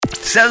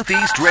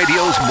Southeast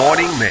Radio's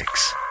morning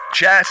mix.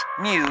 Chat,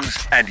 news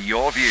and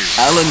your views.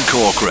 Alan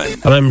Corcoran.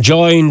 And I'm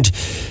joined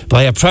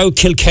by a proud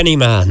Kilkenny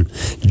man,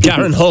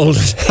 Darren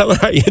Holden. How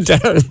are you,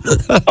 Darren?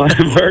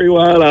 I'm very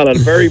well, Alan.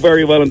 Very,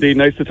 very well indeed.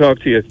 Nice to talk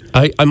to you.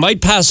 I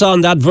might pass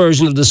on that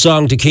version of the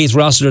song to Keith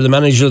Rossiter, the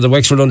manager of the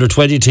Wexford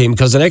Under-20 team,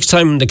 because the next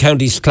time the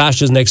counties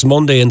clashes next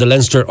Monday in the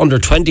Leinster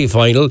Under-20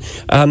 final,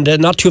 and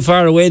not too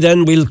far away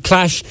then we'll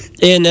clash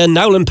in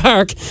Nowlan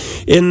Park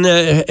in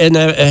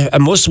a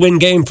must-win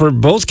game for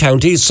both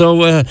counties,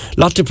 so a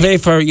lot to play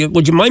for.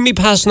 Would you mind me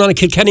passing on a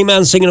Kilkenny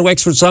man singing a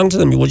Wexford song to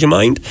them? Would you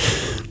mind?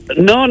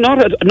 No, not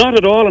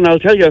at all. And I'll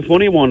tell you a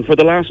funny one. For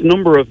the last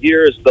number of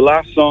years, the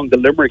last song the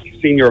Limerick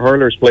senior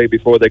hurlers play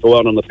before they go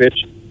out on the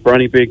pitch for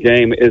any big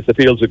game is The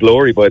Fields of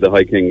Glory by the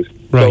High Kings.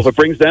 Right. So if it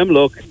brings them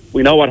luck,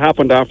 we know what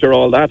happened after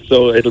all that,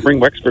 so it'll bring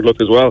Wexford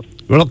luck as well.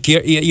 Look,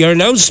 you're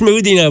now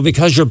smoothie now,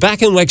 because you're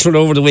back in Wexford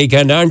over the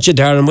weekend, aren't you,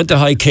 Darren, with the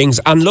High Kings?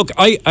 And look,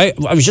 I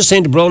was just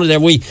saying to Brona there,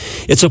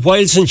 it's a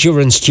while since you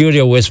were in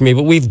studio with me,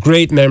 but we've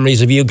great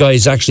memories of you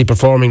guys actually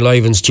performing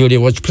live in studio,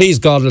 which please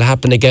God will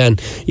happen again.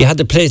 You had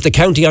to place the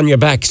county on your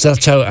back, so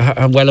that's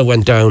how well it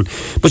went down.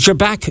 But you're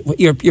back,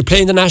 you're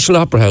playing the National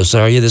Opera House,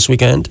 are you, this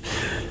weekend?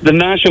 The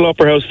National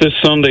Opera House this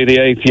Sunday, the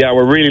 8th, yeah,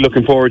 we're really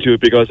looking forward to it,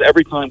 because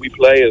every time we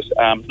play it,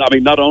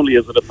 not only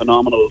is it a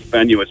phenomenal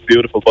venue, it's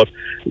beautiful, but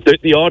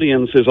the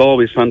audience is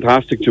always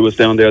fantastic to us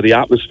down there. The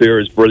atmosphere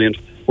is brilliant.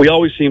 We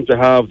always seem to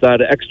have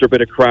that extra bit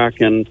of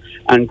crack and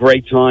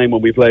great time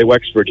when we play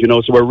Wexford,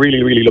 so we're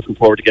really, really looking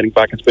forward to getting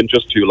back. It's been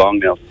just too long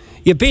now.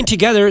 You've been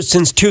together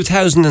since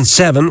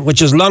 2007,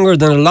 which is longer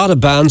than a lot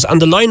of bands,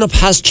 and the lineup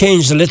has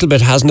changed a little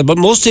bit, hasn't it? But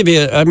most of you,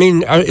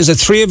 is it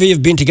three of you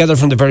have been together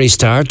from the very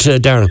start,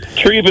 Darren?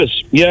 Three of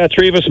us.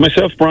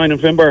 Myself, Brian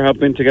and Finbar have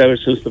been together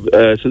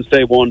since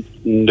day one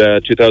in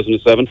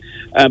 2007.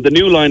 The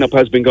new lineup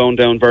has been going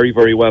down very,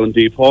 very well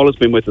indeed. Paul has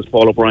been with us,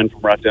 Paul O'Brien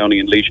from Rathdowney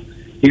and Laois.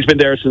 He's been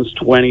there since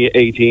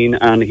 2018,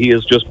 and he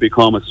has just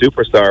become a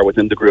superstar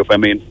within the group.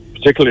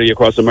 Particularly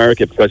across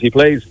America, because he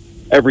plays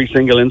every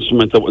single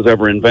instrument that was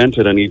ever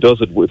invented, and he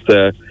does it with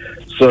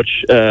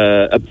such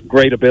a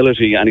great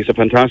ability, and he's a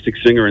fantastic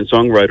singer and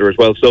songwriter as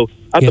well. So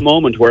at the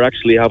moment, we're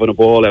actually having a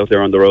ball out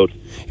there on the road.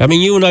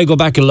 You and I go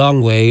back a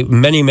long way,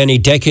 many, many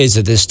decades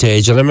at this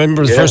stage, and I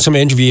remember the first time I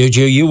interviewed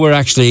you, you were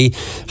actually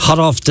hot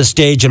off the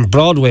stage in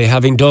Broadway,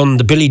 having done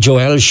the Billy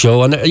Joel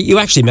show, and you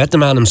actually met the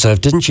man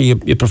himself, didn't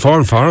you? You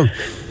performed for him.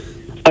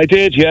 I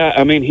did,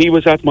 yeah. He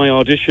was at my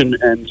audition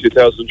in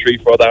 2003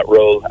 for that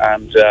role,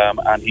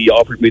 and he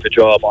offered me the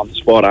job on the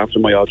spot after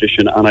my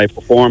audition, and I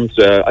performed.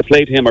 I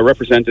played him. I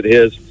represented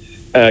his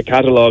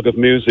catalogue of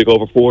music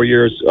over 4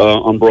 years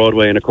on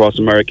Broadway and across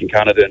America,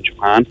 Canada, and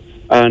Japan.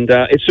 And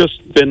it's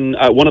just been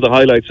one of the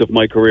highlights of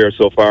my career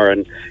so far.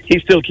 And he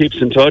still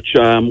keeps in touch.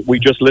 We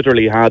just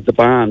literally had the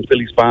band,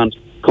 Billy's band,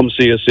 come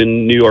see us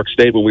in New York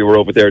State when we were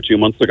over there 2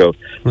 months ago.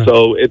 Right.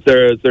 So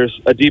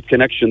there's a deep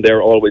connection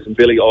there always, and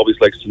Billy always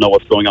likes to know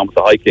what's going on with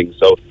the High Kings.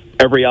 So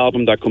every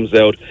album that comes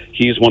out,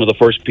 he's one of the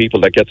first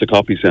people that gets a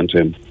copy sent to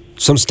him.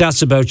 Some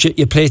stats about you.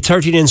 You play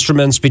 13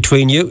 instruments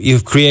between you.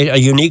 You've created a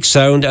unique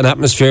sound and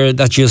atmosphere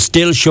that you'll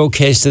still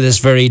showcase to this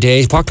very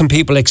day. What can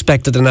people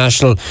expect at the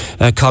National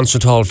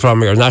Concert Hall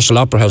from you, or National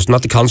Opera House,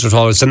 not the Concert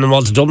Hall? Send them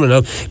all to Dublin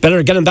now.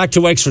 Better get them back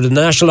to Wexford, the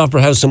National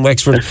Opera House in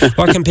Wexford.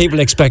 What can people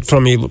expect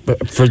from you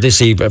for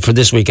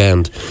this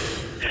weekend?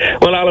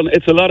 Well, Alan,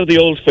 it's a lot of the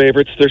old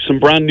favourites. There's some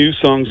brand new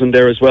songs in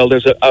there as well.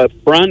 There's a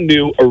brand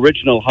new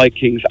original High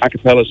Kings a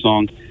cappella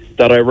song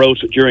that I wrote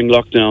during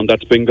lockdown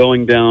that's been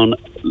going down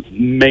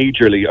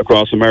majorly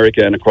across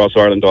America and across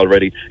Ireland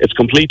already. It's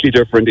completely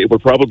different. It will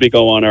probably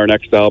go on our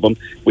next album.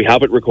 We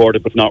have it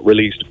recorded but not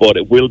released, but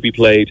it will be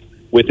played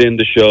within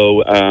the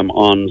show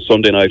on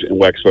Sunday night in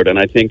Wexford, and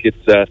I think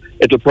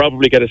it'll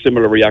probably get a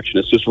similar reaction.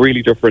 It's just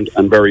really different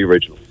and very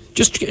original.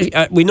 Just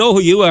we know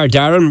who you are,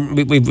 Darren.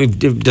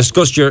 We've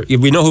discussed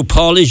we know who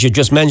Paul is. You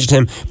just mentioned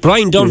him.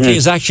 Brian Dunphy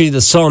is actually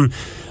the son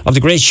of the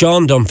great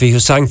Sean Dunphy, who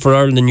sang for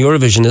Ireland in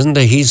Eurovision, isn't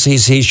he?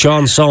 He's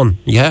Sean's son,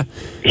 yeah?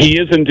 He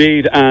is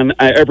indeed, and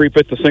every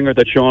bit the singer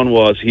that Sean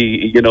was,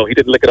 he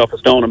didn't lick it off a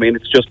stone.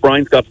 It's just,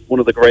 Brian's got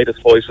one of the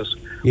greatest voices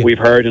we've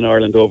heard in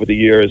Ireland over the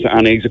years,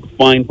 and he's a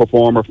fine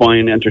performer,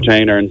 fine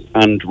entertainer,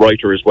 and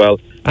writer as well.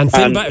 And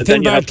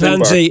Finbar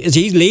Clancy, is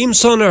he Liam's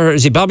son, or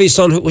is he Bobby's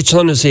son? Which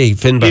son is he,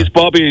 Finbar? He's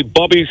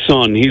Bobby's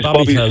son. He's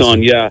Bobby's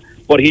son, yeah.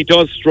 But he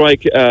does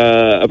strike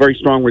a very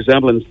strong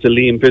resemblance to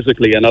Liam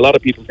physically, and a lot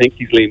of people think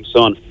he's Liam's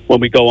son when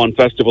we go on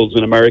festivals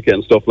in America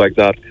and stuff like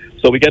that.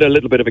 So we get a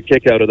little bit of a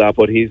kick out of that,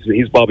 but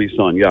he's Bobby's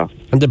son, yeah.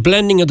 And the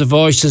blending of the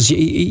voices,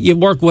 you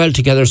work well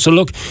together. So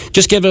look,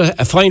 just give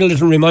a final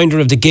little reminder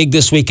of the gig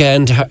this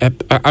weekend.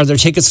 Are there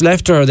tickets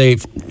left, or are they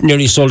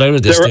nearly sold out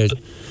at this stage?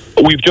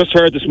 We've just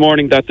heard this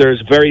morning that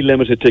there's very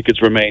limited tickets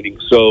remaining,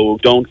 so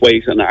don't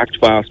wait and act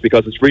fast,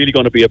 because it's really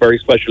going to be a very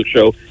special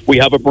show. We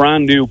have a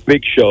brand new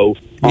big show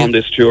on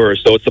this tour,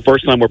 so it's the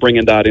first time we're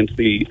bringing that into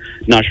the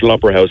National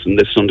Opera House on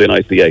this Sunday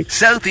night, the 8th.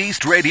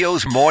 Southeast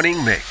Radio's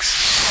morning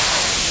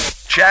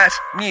mix. Chat,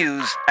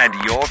 news and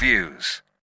your views.